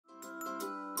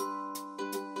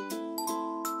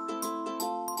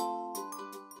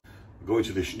Going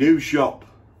to this new shop.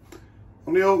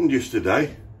 Only opened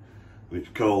yesterday, and it's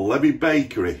called Leve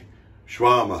Bakery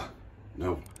Shawarma.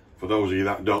 Now, for those of you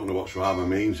that don't know what shawarma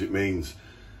means, it means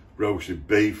roasted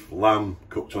beef, lamb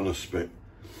cooked on a spit.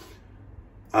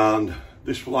 And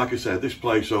this, like I said, this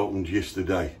place opened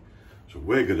yesterday, so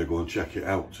we're going to go and check it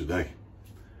out today.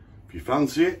 If you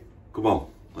fancy it, come on,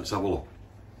 let's have a look.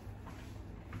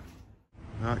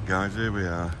 Right guys, here we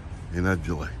are in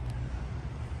Edgeley.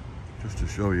 Just to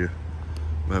show you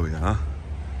where we are.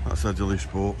 That's Edgeley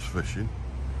Sports Fishing,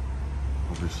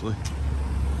 obviously.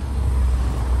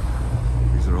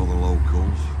 These are all the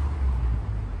locals,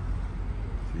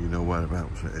 so you know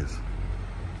whereabouts it is.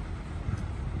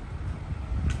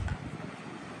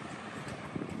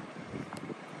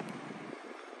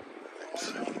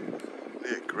 It's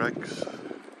near Greg's.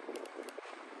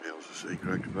 Be able to see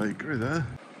Greg's Bakery there.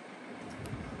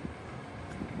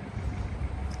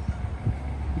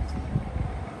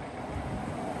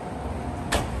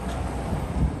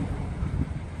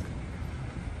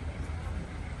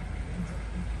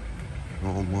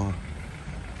 Shawarma,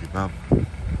 kebab,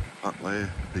 patla,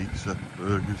 pizza,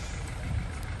 burgers.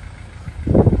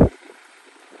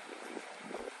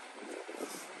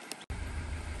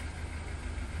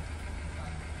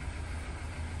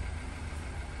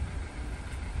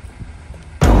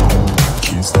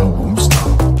 Can't stop, won't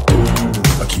stop.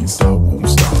 I can't stop, won't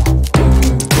stop.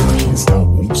 I can't stop,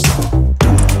 won't stop.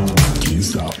 Can't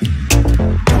stop.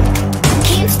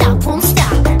 Can't stop, won't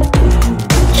stop.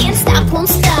 Can't stop, won't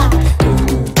stop.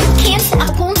 Can't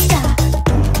stop, won't stop.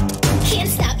 Can't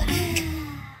stop.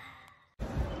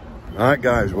 Right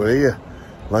guys, we're here,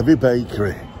 Leve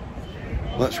Bakery.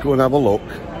 Let's go and have a look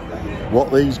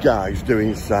what these guys do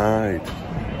inside.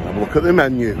 Have a look at the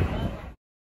menu.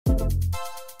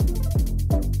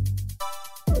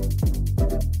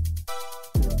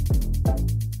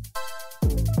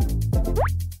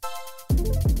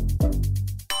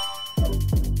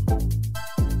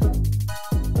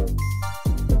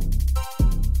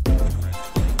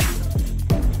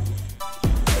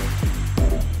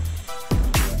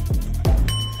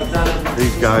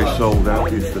 These guys sold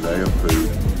out yesterday of food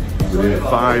within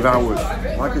 5 hours.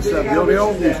 Like I said, they only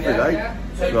opened yesterday,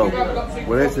 so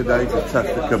we're here today to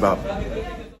test the kebab.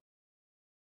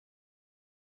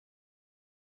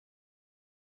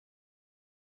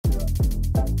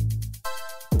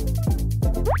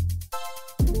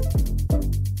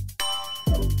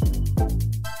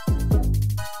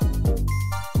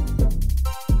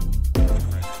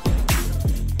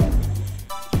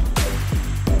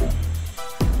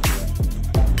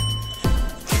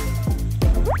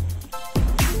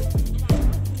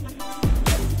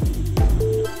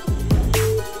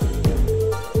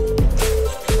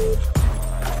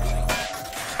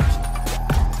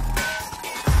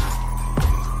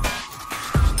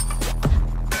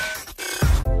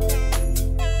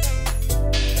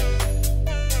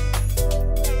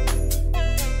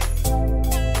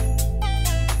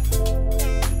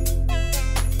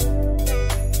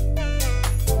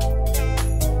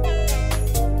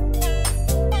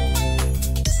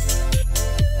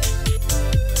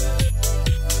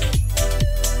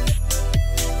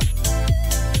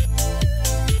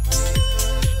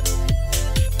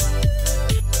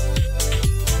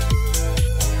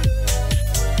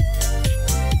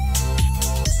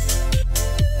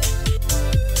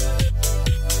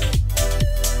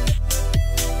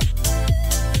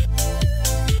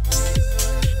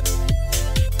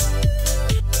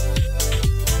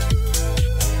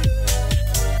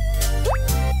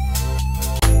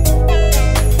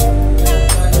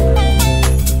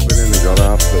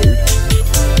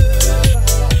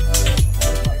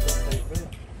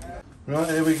 Right,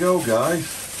 here we go guys.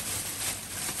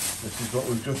 This is what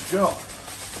we've just got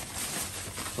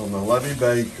from the Leve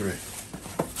Bakery.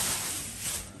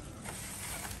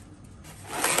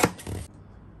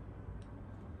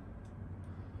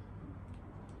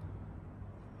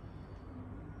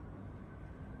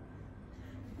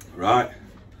 Right,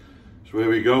 so here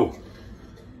we go.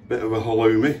 Bit of a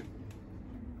halloumi.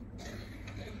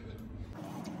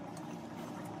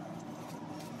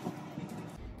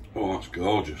 Oh, that's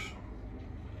gorgeous.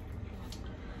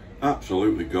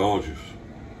 Absolutely gorgeous.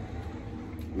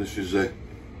 This is a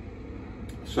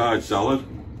side salad.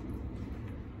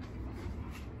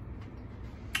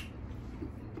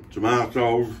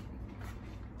 Tomatoes,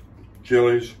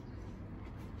 chilies.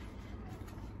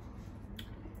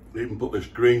 They even put this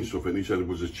green stuff in. He said it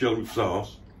was a chili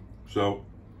sauce. So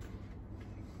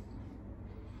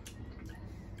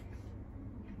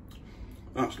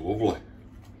that's lovely.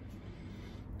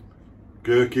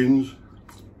 Gherkins.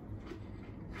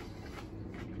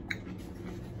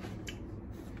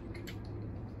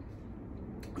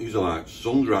 These are like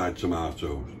sun-dried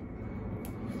tomatoes.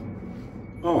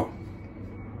 Oh.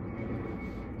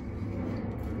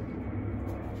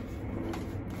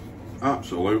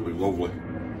 Absolutely lovely.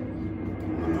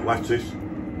 And the lettuce,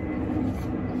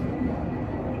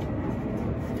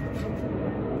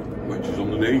 which is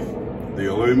underneath, the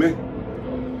halloumi,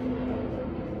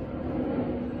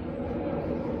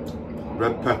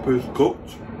 red peppers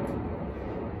cooked.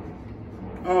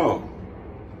 Oh,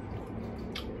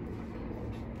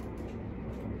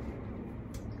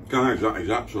 guys, that is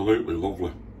absolutely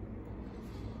lovely.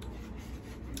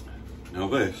 Now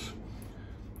this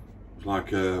is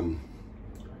like a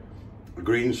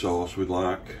green sauce with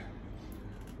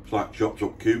it's like chopped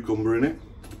up cucumber in it.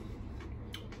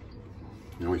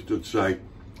 You know, he did say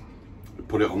to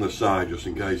put it on the side just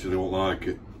in case you don't like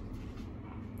it,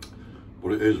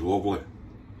 but it is lovely.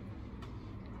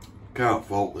 Can't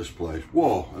fault this place.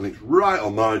 Whoa, and it's right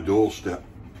on my doorstep.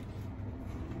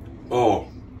 Oh,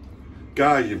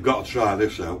 guys, you've got to try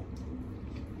this out.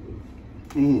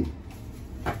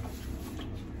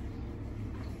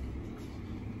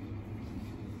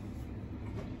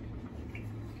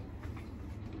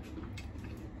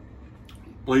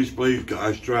 Please, please,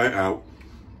 guys, try it out.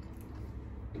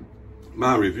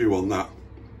 My review on that,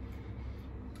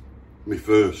 my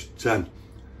first 10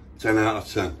 out of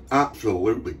 10.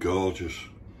 Absolutely gorgeous.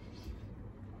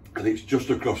 And it's just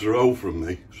across the road from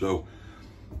me, so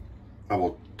I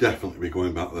will definitely be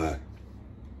going back there.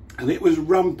 And it was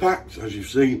ram-packed, as you've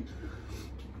seen.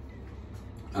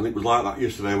 And it was like that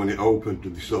yesterday when it opened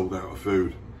and they sold out of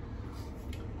food.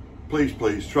 Please,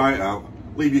 please, try it out.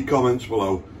 Leave your comments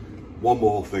below. One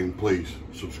more thing, please,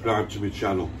 subscribe to my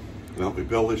channel and help me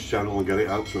build this channel and get it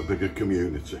out to a bigger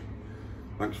community.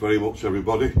 Thanks very much,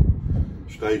 everybody.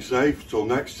 Stay safe. Till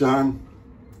next time.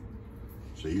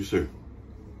 See you soon.